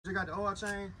Just got the oil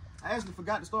change. I actually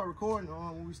forgot to start recording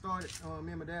when we started.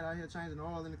 Me and my dad out here changing the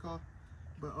oil in the car.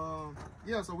 But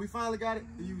yeah, so we finally got it.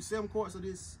 We used 7 quarts of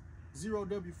this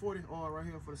 0W40 oil right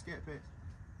here for the Scatpack.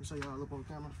 Let me show y'all up on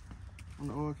camera. On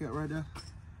the oil cap right there.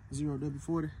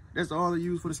 0W40. That's the oil I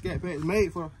use for the Scatpack. It's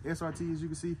made for SRT, as you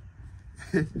can see.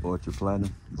 Ultra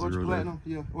Platinum. Ultra Platinum,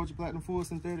 yeah. Ultra Platinum full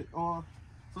synthetic oil.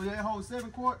 So yeah, it holds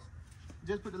 7 quarts.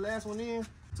 Just put the last one in.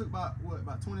 Took about, what,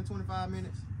 about 20, 25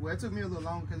 minutes. Well, it took me a little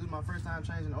longer because it was my first time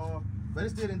changing oil. But it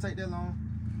still didn't take that long.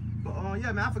 But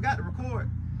yeah, man, I forgot to record.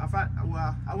 I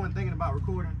wasn't thinking about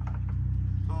recording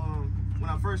when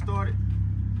I first started.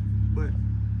 But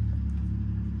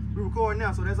we're recording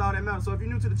now, so that's all that matters. So if you're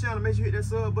new to the channel, make sure you hit that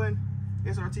sub button.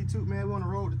 SRT Toot, man, we're on the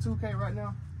road to 2K right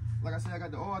now. Like I said, I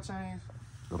got the oil change.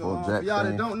 For y'all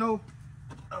that don't know,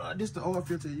 this is the oil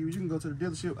filter you use. You can go to the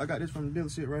dealership. I got this from the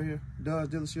dealership right here, Dodge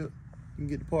dealership. You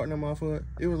can get the part number off of it.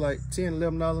 It was like $10,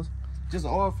 $11. Just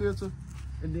an oil filter.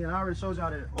 And then I already showed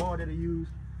y'all that oil that it used.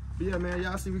 But yeah, man,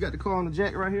 y'all see we got the car on the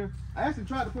jack right here. I actually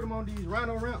tried to put them on these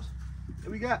Rhino ramps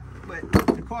that we got, but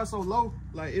the car's so low,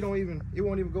 like it won't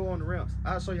even go on the ramps.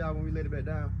 I'll show y'all when we let it back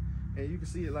down. And you can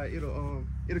see it, like it'll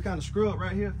kind of scrub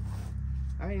right here.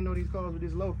 I didn't know these cars were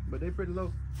this low, but they pretty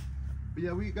low. But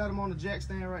yeah, we got them on the jack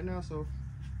stand right now, so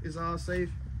it's all safe.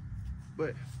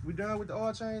 But we done with the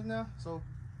oil change now, so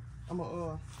I'm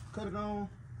gonna cut it on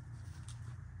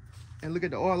and look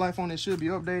at the oil life on it. Should be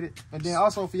updated. And then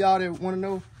also for y'all that want to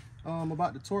know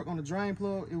about the torque on the drain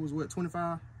plug, it was what,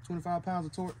 25 pounds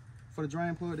of torque for the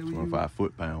drain plug that we 25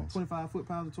 foot-pounds. 25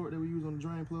 foot-pounds of torque that we use on the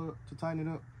drain plug to tighten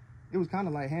it up. It was kind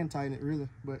of like hand tighten it really,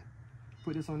 but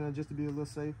put this on there just to be a little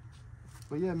safe.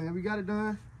 But yeah, man, we got it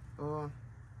done. We're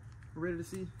ready to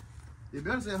see. It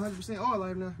better say 100% oil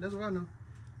life now. That's what I know.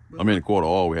 But I mean, a quart of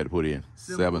oil we had to put in.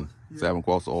 7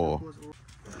 quarts of oil.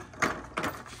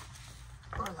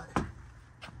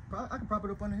 I can prop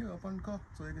it up under here, up on the car,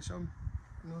 so they can show me.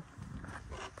 You know,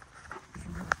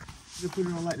 just put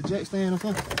it on like the jack stand or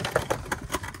something.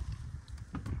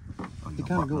 It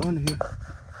kind of go under here.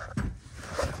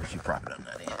 You prop it up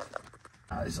that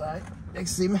end. It's all right. They can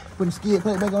see me. Put the skid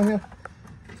plate back on here.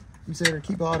 You said to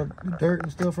keep all the dirt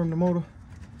and stuff from the motor,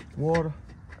 water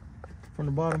from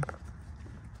the bottom.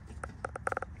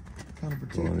 Kind of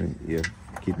protect it. Yeah,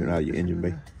 keeping it out of your engine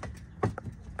bay.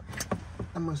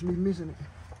 I must be missing it.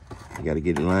 You got to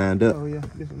get it lined up. Oh yeah,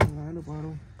 this one lined up right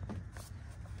on.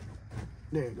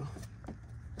 There you go.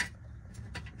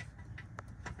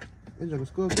 It's like a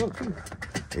skull up too.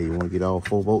 Hey, you want to get all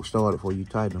 4 bolts started before you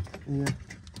tighten them. Yeah.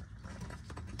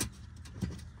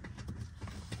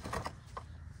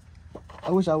 I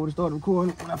wish I would have started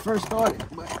recording when I first started,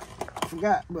 but I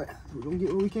forgot. But we're gonna get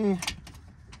what we can.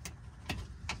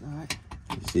 All right.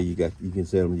 You see, you can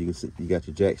set them. You got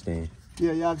your jack stand.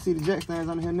 Yeah, y'all can see the jack stands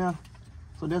under here now.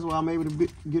 So that's why I'm able to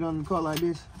get under the car like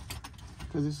this,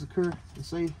 because it's secure and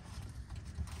safe.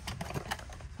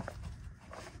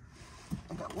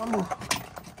 I got one more.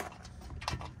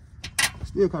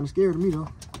 Still kind of scary to me though.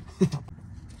 I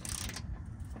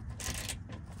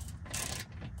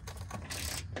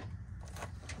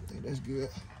think that's good.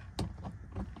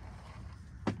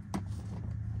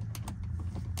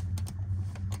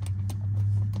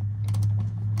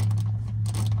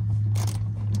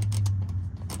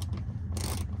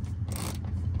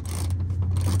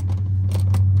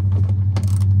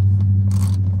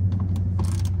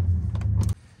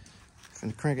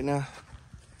 Finna crank it now.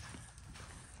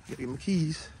 Gotta get my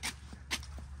keys.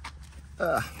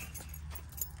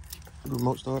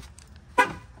 Remote start.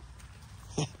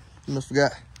 Almost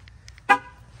forgot.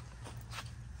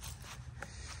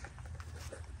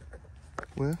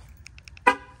 Well.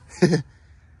 Probably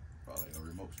a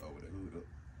remote start with a hood up.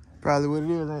 Probably what it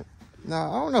is. Nah,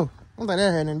 I don't know. I don't think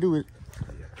that had nothing to do with it.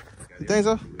 You think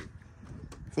so?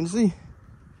 Finna see.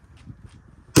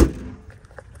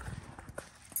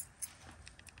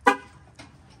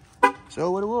 Show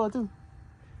what it was too.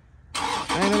 I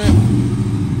ain't know that.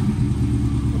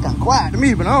 It kind of quiet to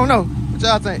me, but I don't know. What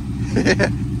y'all think?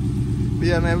 But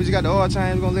yeah, man, we just got the oil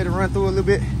change. We're gonna let it run through a little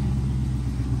bit.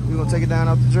 We're gonna take it down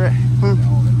off the track.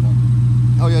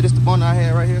 Oh yeah, this is the bundle I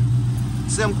had right here.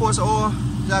 7 quarts of oil.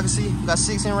 As y'all can see, we got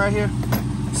 6 in right here.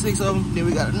 6 of them. Then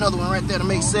we got another one right there to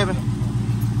make 7.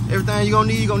 Everything you're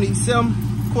gonna need 7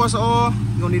 quarts of oil.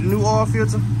 You're gonna need a new oil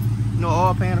filter. You know,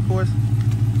 oil pan, of course.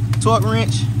 Torque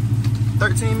wrench.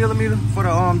 13 millimeter for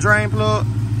the drain plug,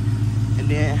 and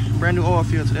then brand new oil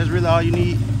filter. That's really all you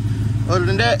need. Other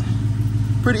than that,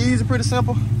 pretty easy, pretty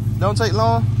simple. Don't take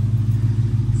long.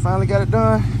 Finally got it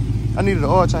done. I needed the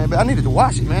oil change, but I needed to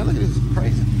wash it, man. Look at this, it's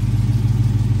crazy.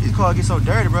 This car gets so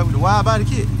dirty, bro, with the wide body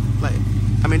kit. Like,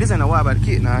 I mean, this ain't a widebody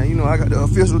kit now. You know, I got the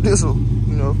official diesel.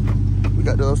 You know, we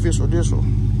got the official diesel.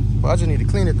 But I just need to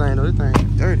clean the thing though. This thing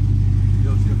is dirty.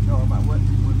 Dealership charge about what?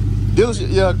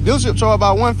 Dealership charge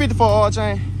about $150 for an oil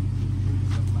change.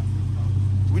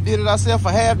 We did it ourselves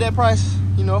for half that price.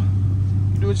 You know,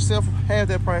 you do it yourself for half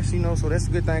that price. You know, so that's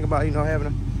a good thing about, you know,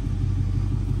 having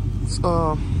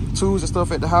tools and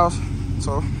stuff at the house.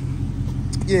 So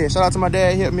yeah, shout out to my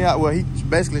dad. He helped me out. Well, he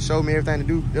basically showed me everything to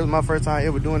do. This was my first time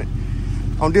ever doing it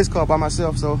on this car by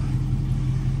myself. So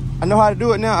I know how to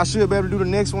do it now. I should be able to do the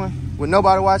next one with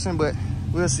nobody watching, but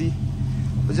we'll see.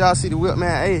 But y'all see the whip,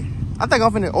 man. Hey, I think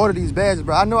I'm finna order these badges,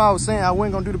 bro. I know I was saying I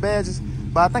wasn't gonna do the badges,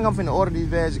 but I think I'm finna order these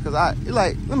badges because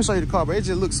let me show you the car, bro. It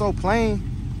just looks so plain.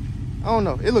 I don't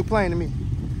know. It looked plain to me.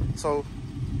 So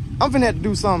I'm finna have to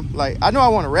do something. Like, I know I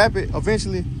want to wrap it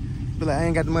eventually, but like, I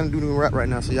ain't got the money to do the wrap right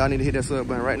now. So y'all need to hit that sub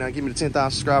button right now. Give me the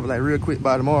 10,000 subscribers like real quick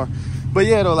by tomorrow. But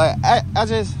yeah, though, like I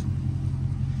just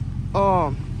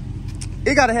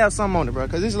it gotta have something on it, bro,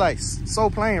 because it's like so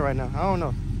plain right now. I don't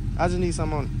know. I just need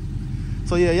something on it.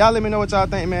 So yeah, y'all let me know what y'all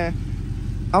think, man.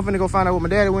 I'm finna go find out where my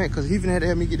daddy went because he finna have to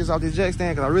help me get this off this jack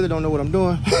stand because I really don't know what I'm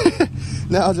doing.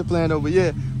 Now I'm just playing though, but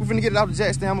yeah, we finna get it off the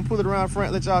jack stand. I'm gonna pull it around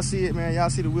front, let y'all see it, man. Y'all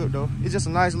see the whip though. It's just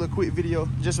a nice little quick video.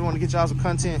 Just want to get y'all some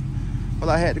content while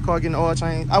I had the car getting the oil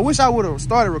change. I wish I would have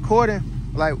started recording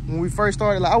like when we first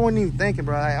started. Like I wasn't even thinking,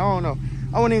 bro. Like, I don't know.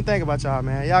 I wasn't even thinking about y'all,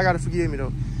 man. Y'all gotta forgive me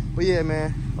though. But yeah,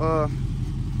 man.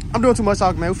 I'm doing too much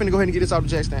talking, man. We finna go ahead and get this off the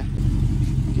jack stand.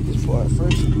 Get this part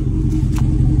first.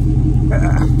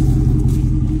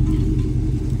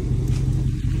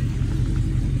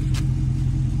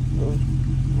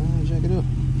 Jack it up.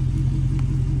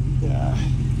 Yeah.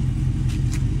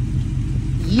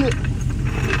 Yeah.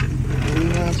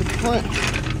 Moving around to the front.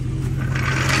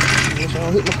 Make sure I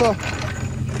don't hit my car.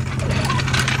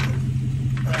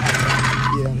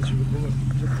 Yeah, I need you to go up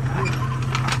just a bit.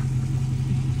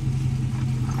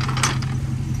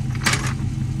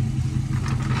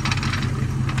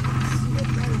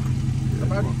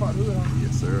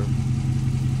 Yes, sir.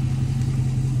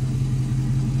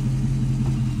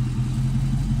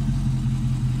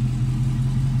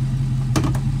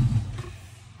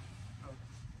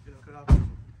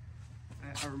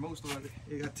 I remote started.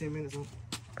 It got 10 minutes on.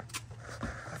 I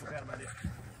forgot about that.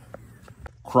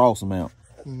 Cross mount.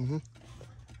 Mm-hmm.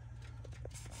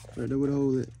 Right there with the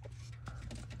hole at.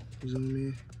 Zoom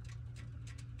in.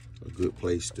 A good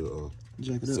place to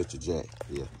jack it up. set your jack.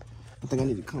 Yeah. I think I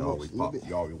need to come up a little bit.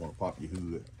 You always want to pop your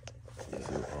hood.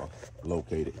 Yeah.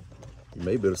 Locate it. You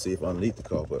may be able to see it underneath the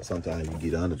car, but sometimes you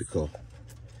get under the car,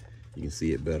 you can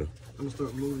see it better. I'm gonna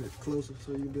start moving it closer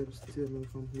so you'll be able to tell me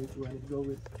if I'm where I need to go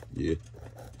with. Yeah.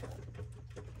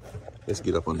 Let's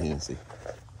get up on here and see.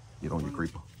 Get on your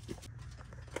creeper.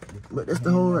 But that's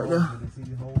the hole right there.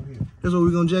 That's what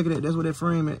we're gonna jack it at. That's where that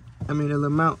frame at. I mean that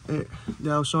little mount at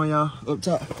that I was showing y'all up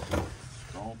top.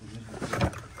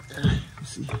 Let's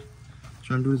see.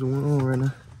 Trying to do this with one arm right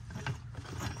now.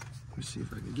 Let's see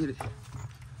if I can get it.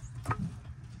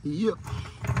 Yep.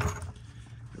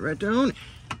 Right there on it.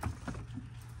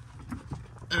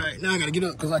 Alright, now I gotta get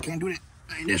up because I can't do that.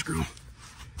 I ain't that screw.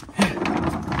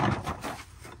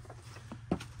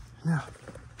 Now,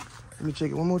 let me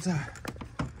check it one more time.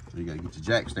 So you gotta get your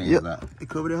jack stands out. It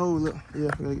covered that hole up. Yeah, I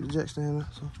gotta get the jack stand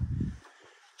out. So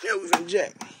yeah, we're gonna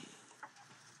jack.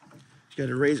 Just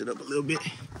gotta raise it up a little bit.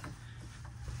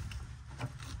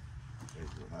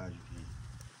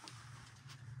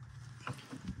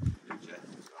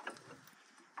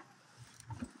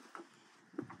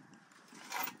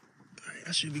 Alright,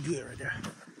 that should be good right there.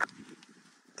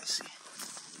 Let's see.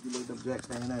 You look up jack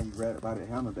stand now, you grab it by the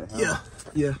handle.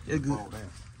 Yeah, it's good.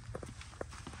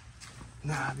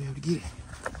 Nah, I'll be able to get it.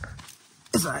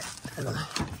 It's alright.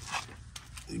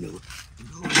 You know,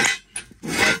 go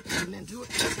into it.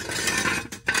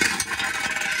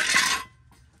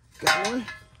 Got one.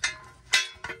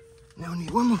 Now we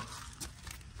need one more.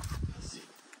 Let's see.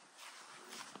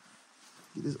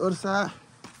 Get this other side.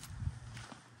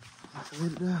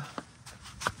 Let it down.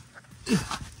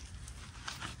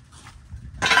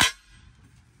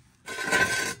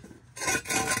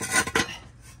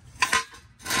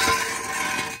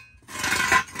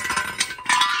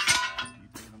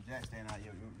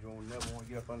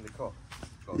 Under the car.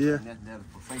 Yeah.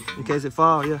 In case it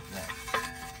falls, yeah.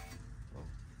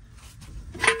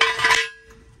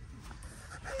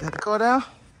 Got the car down.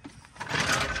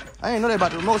 I didn't know that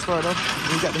about the remote start though.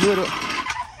 When you got the hood up.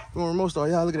 Doing remote start.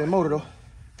 Y'all look at that motor though.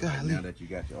 God, now that you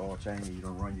got your oil change and you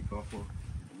don't run your car for a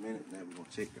minute, now we're gonna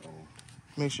check the oil.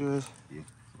 Make sure it's. Yeah.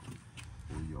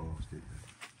 Pull your oil stick.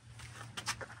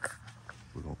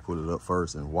 We're gonna put it up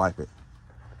first and wipe it.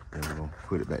 Then we're gonna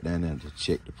put it back down there to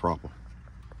check the proper.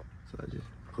 So I just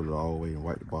put it all the way and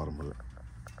wipe the bottom of it.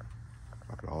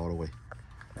 Wipe it all the way.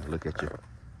 And look at you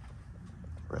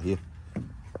right here.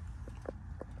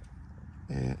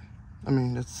 And I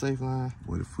mean, that's a safe line.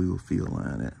 Where the fuel field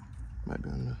line at? Might be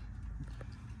on there.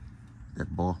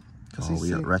 That bar. Cause All the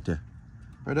way up right there.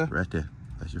 Right there? Right there.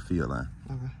 That's your field line.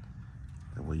 Okay.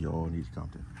 That's where your oil needs to come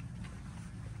to.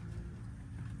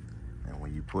 And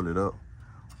when you pull it up,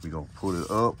 we're gonna pull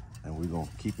it up and we're gonna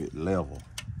keep it level.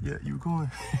 Yeah, you going?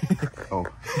 Oh,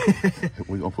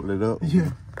 we're gonna pull it up.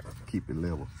 Yeah. Keep it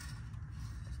level.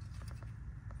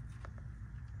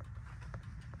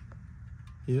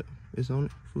 Yep, it's on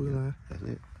it. Full line. That's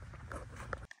it.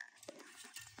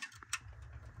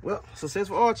 Well,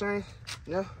 successful oil change.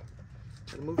 Yeah.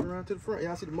 Gotta move it around to the front.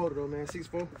 Y'all see the motor though, man.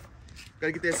 6.4.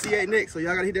 Gotta get that C8 next, so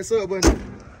y'all gotta hit that sub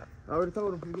button. I already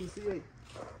told him he's getting C8.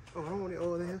 Oh, I don't want the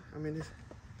oil in here. I mean, this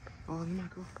oil in my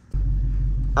car.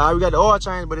 All right, we got the oil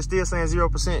change, but it's still saying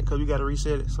 0% because we got to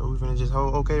reset it. So we're gonna just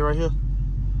hold OK right here.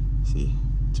 See,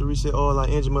 to reset oil, our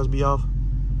engine must be off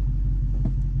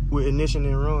with ignition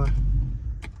and run.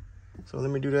 So let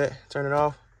me do that. Turn it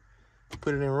off.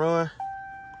 Put it in run.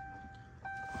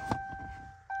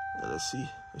 Let's see.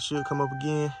 It should come up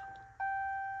again.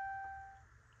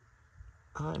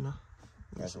 All right, now.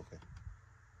 That's okay.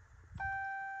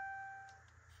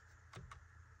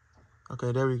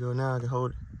 Okay, there we go. Now I can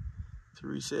hold it to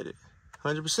reset it.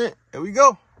 100%. There we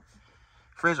go.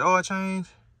 Fresh oil change.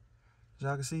 As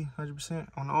y'all can see, 100%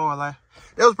 on the oil light.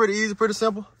 That was pretty easy, pretty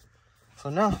simple. So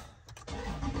now,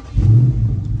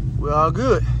 we're all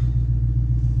good.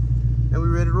 And we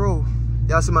ready to roll.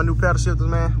 Y'all see my new paddle shifters,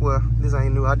 man? Well, this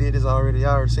ain't new. I did this already.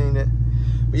 Y'all already seen that.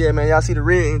 But yeah, man, y'all see the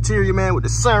red interior, man, with the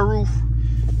sunroof,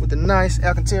 with the nice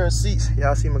Alcantara seats.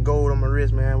 Y'all see my gold on my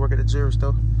wrist, man. I work at the jewelry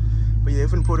store. But yeah, we're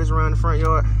gonna pull this around the front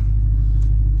yard.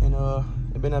 And there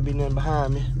better not be nothing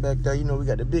behind me. Back there, you know, we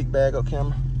got the big bag up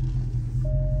camera.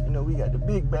 You know, we got the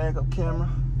big bag up camera.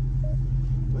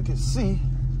 We can see,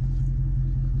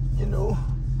 you know.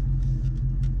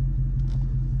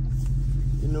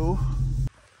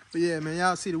 But yeah, man,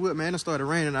 y'all see the whip, man. It started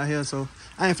raining out here, so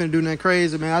I ain't finna do nothing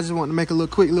crazy, man. I just want to make a little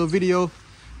quick little video,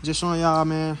 just showing y'all,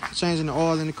 man, changing the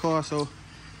oil in the car. So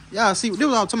y'all see, this was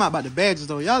all I'm talking about the badges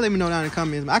though. Y'all let me know down in the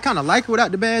comments. I kind of like it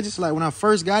without the badges, like when I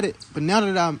first got it. But now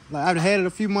that I've had it a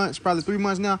few months, probably 3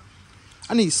 months now,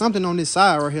 I need something on this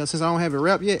side right here. Since I don't have it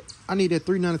wrapped yet, I need that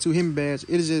 392 Hemi badge.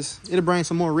 It'll bring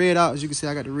some more red out. As you can see,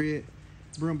 I got the red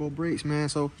Brembo brakes, man.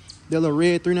 So that little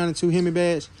red 392 Hemi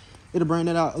badge, it'll bring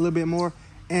that out a little bit more.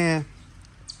 And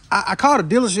I called a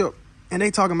dealership, and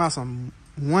they talking about some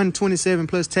 127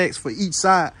 plus tax for each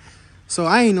side. So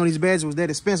I ain't know these badges was that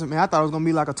expensive, man. I thought it was gonna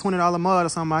be like a $20 mod or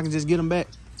something. I can just get them back.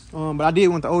 But I did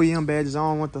want the OEM badges. I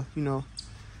don't want the, you know,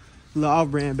 little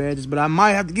off-brand badges. But I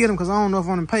might have to get them because I don't know if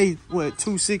I'm gonna pay what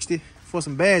 $260 for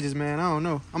some badges, man. I don't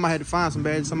know. I might have to find some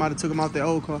badges. Somebody took them off their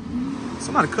old car.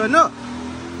 Somebody cutting up.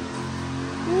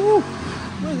 Woo! Look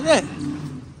at that.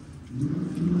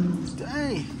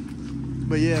 Dang.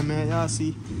 But yeah, man, y'all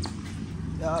see.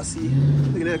 Look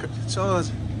at that charge.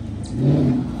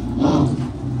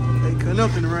 They cutting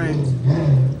up in the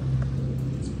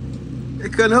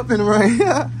rain.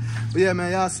 But yeah,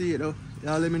 man, y'all see it though.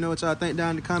 Y'all let me know what y'all think down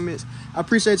in the comments. I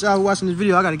appreciate y'all watching this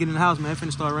video. I gotta get in the house, man. It's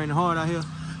finna start raining hard out here.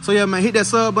 So yeah, man, hit that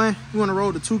sub button. We wanna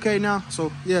roll to 2K now. So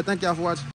yeah, thank y'all for watching.